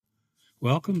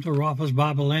Welcome to Rafa's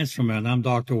Bible Answer Man. I'm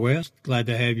Dr. West. Glad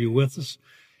to have you with us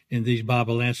in these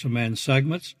Bible Answer Man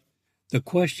segments. The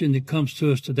question that comes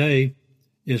to us today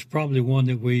is probably one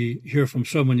that we hear from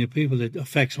so many people that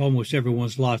affects almost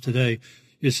everyone's life today.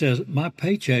 It says, my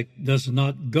paycheck does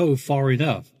not go far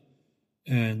enough.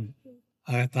 And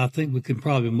I think we can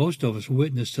probably, most of us,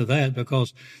 witness to that,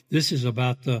 because this is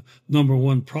about the number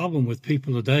one problem with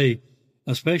people today,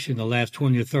 especially in the last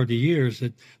 20 or 30 years,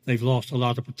 that they've lost a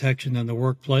lot of protection in the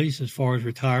workplace as far as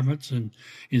retirements and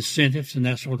incentives and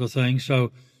that sort of thing.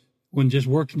 So when just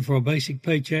working for a basic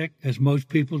paycheck, as most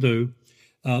people do,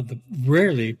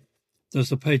 rarely does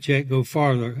the paycheck go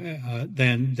farther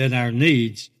than our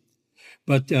needs.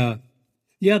 But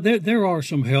there are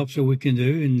some helps that we can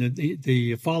do, and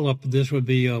the follow-up to this would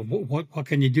be, what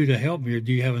can you do to help me, or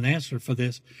do you have an answer for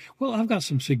this? Well, I've got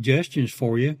some suggestions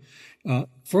for you.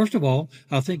 First of all,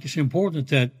 I think it's important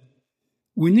that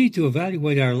we need to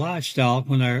evaluate our lifestyle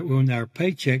when our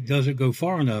paycheck doesn't go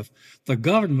far enough. The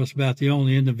government's about the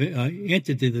only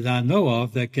entity that I know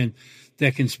of that can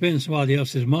spend somebody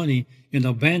else's money in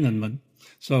abandonment.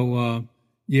 So,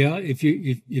 if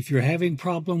you're having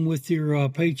problem with your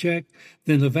paycheck,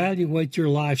 then evaluate your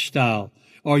lifestyle.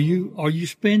 Are you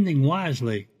spending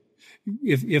wisely?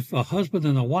 If a husband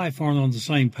and a wife aren't on the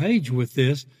same page with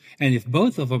this, and if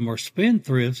both of them are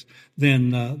spendthrifts,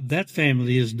 then that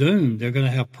family is doomed. They're going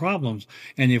to have problems.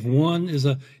 And if one is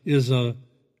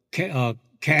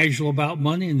casual about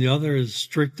money and the other is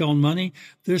strict on money,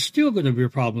 there's still going to be a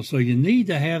problem. So you need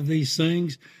to have these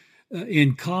things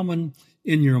in common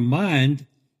in your mind,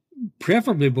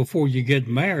 preferably before you get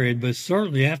married, but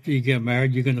certainly after you get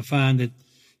married, you're going to find that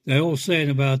the old saying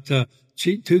about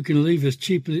two can live as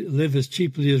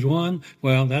cheaply as one.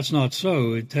 Well, that's not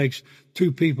so. It takes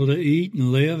two people to eat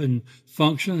and live and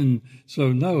function. And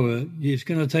so, no, it's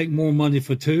going to take more money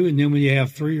for two. And then when you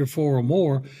have three or four or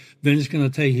more, then it's going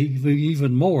to take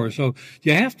even more. So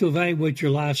you have to evaluate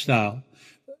your lifestyle.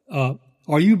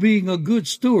 Are you being a good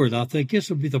steward? I think this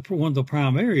would be one of the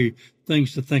primary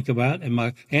things to think about. And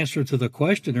my answer to the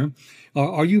questioner,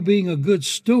 are you being a good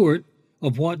steward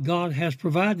of what God has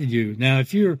provided you? Now,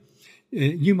 if you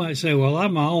might say, well,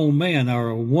 I'm my own man or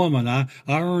a woman. I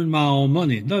earn my own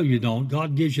money. No, you don't.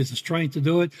 God gives you the strength to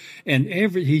do it. And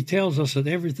He tells us that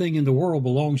everything in the world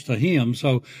belongs to Him.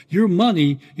 So your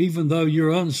money, even though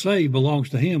you're unsaved, belongs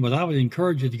to Him. But I would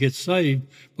encourage you to get saved,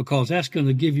 because that's going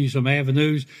to give you some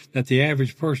avenues that the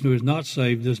average person who is not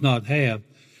saved does not have.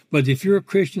 But if you're a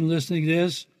Christian listening to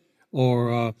this,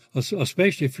 or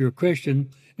especially if you're a Christian,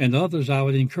 and others, I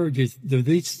would encourage you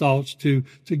these thoughts to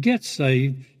get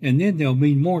saved, and then they'll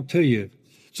mean more to you.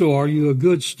 So are you a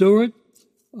good steward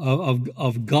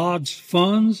of God's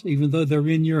funds, even though they're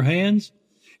in your hands?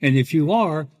 And if you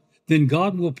are, then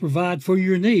God will provide for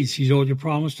your needs. He's already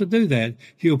promised to do that.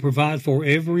 He'll provide for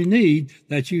every need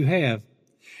that you have.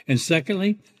 And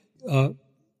secondly,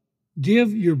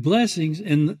 give your blessings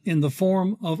in the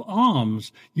form of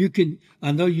alms.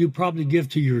 I know you probably give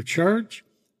to your church.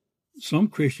 Some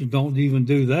Christians don't even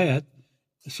do that.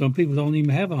 Some people don't even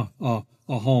have a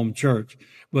home church.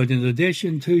 But in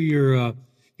addition to your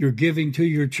giving to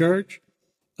your church,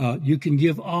 you can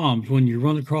give alms when you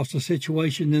run across a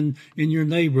situation in your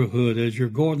neighborhood as you're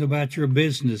going about your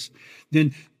business.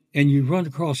 And you run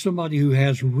across somebody who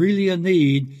has really a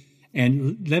need.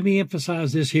 And let me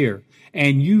emphasize this here.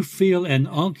 And you feel an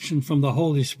unction from the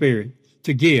Holy Spirit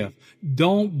to give.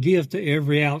 Don't give to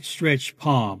every outstretched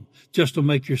palm just to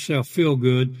make yourself feel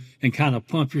good and kind of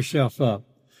pump yourself up.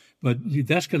 But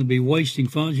that's going to be wasting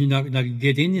funds. You're not going to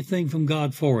get anything from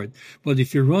God for it. But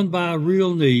if you're run by a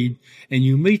real need and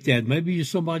you meet that, maybe you're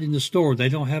somebody in the store, they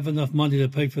don't have enough money to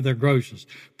pay for their groceries.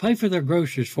 Pay for their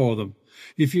groceries for them.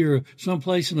 If you're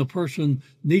someplace and a person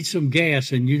needs some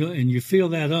gas and you feel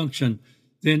that unction,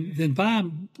 then buy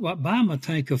them a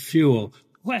tank of fuel.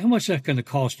 How much is that going to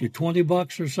cost you?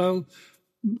 $20 or so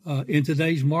in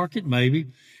today's market, maybe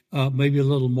a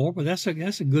little more. But that's a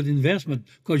good investment,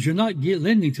 because you're not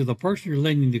lending to the person, you're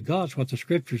lending to God. That's what the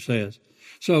Scripture says.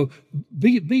 So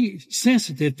be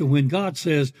sensitive to when God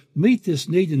says, meet this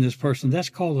need in this person. That's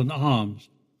called an alms.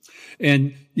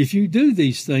 And if you do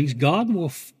these things, God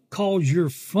will cause your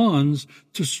funds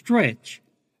to stretch.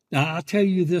 Now, I tell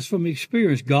you this from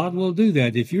experience, God will do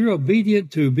that. If you're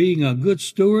obedient to being a good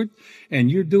steward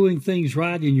and you're doing things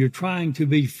right and you're trying to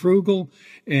be frugal,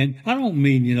 and I don't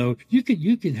mean,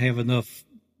 you can have enough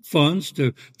funds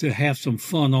to have some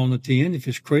fun on at the end if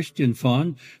it's Christian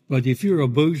fun. But if you're a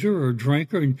boozer or a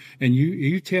drinker and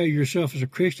you tell yourself as a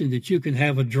Christian that you can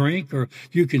have a drink or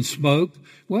you can smoke,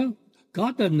 well,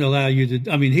 God doesn't allow you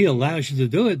to, He allows you to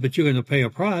do it, but you're going to pay a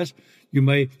price. You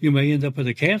may end up in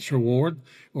a cancer ward,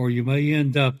 or you may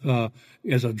end up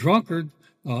as a drunkard,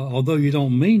 although you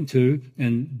don't mean to.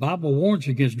 And Bible warns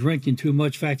against drinking too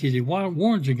much. In fact, it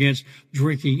warns against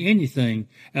drinking anything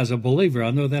as a believer.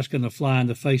 I know that's going to fly in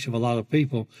the face of a lot of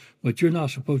people, but you're not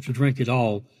supposed to drink it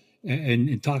all, and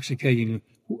intoxicating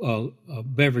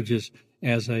beverages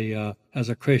as a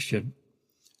Christian.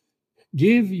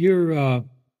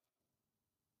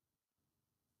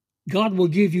 God will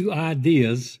give you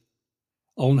ideas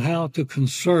on how to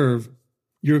conserve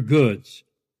your goods.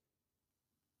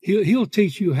 He'll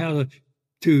teach you how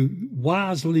to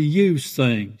wisely use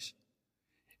things.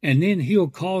 And then he'll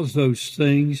cause those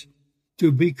things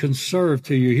to be conserved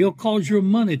to you. He'll cause your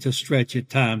money to stretch at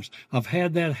times. I've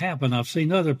had that happen. I've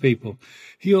seen other people.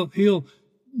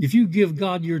 If you give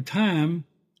God your time,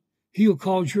 he'll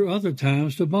cause your other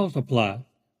times to multiply.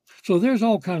 So there's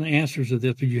all kind of answers to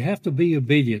this, but you have to be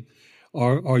obedient.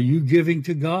 Are you giving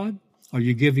to God? Are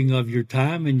you giving of your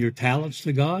time and your talents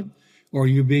to God? Or are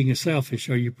you being selfish?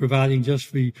 Are you providing just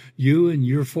for you and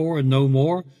your four and no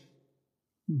more?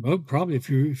 Well, probably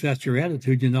if that's your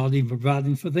attitude, you're not even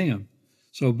providing for them.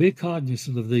 So be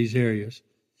cognizant of these areas.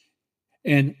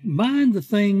 And mind the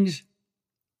things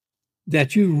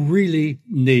that you really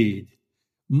need.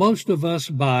 Most of us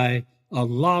buy a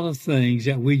lot of things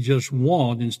that we just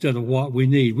want instead of what we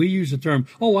need. We use the term,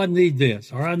 oh, I need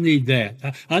this, or I need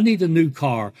that. I need a new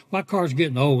car. My car's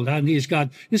getting old. It's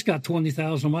got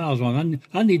 20,000 miles on it.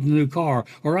 I need a new car,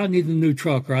 or I need a new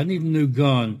truck, or I need a new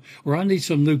gun, or I need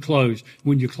some new clothes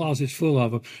when your closet's full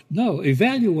of them. No,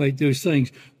 evaluate those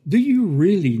things. Do you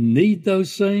really need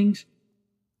those things?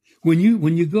 When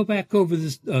you go back over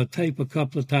this tape a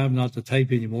couple of times, not the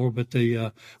tape anymore, but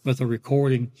the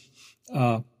recording,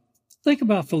 think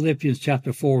about Philippians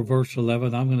chapter 4, verse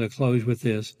 11. I'm going to close with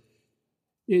this.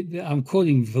 I'm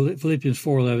quoting Philippians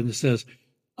 4:11. It says,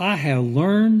 I have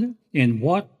learned in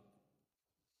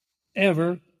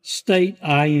whatever state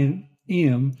I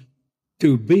am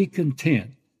to be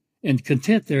content. And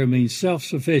content there means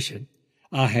self-sufficient.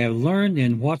 I have learned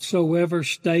in whatsoever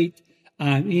state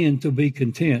I'm in to be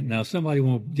content. Now, somebody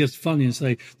will get funny and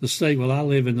say, the state, well, I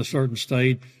live in a certain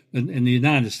state in the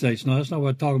United States. No, that's not what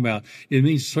I'm talking about. It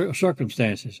means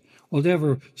circumstances.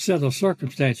 Whatever set of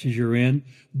circumstances you're in,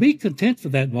 be content for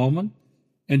that moment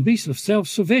and be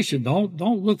self-sufficient.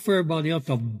 Don't look for everybody else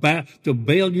to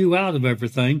bail you out of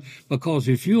everything, because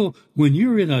when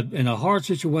you're in a hard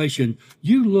situation,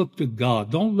 you look to God.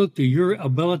 Don't look to your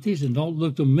abilities and don't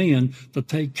look to men to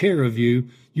take care of you.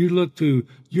 You look to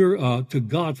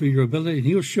God for your ability, and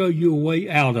he'll show you a way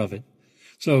out of it.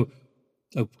 So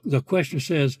the question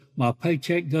says, my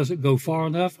paycheck doesn't go far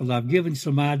enough, and I've given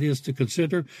some ideas to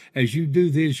consider. As you do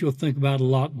this, you'll think about a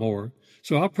lot more.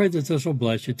 So I pray that this will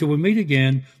bless you. Till we meet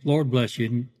again, Lord bless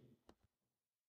you.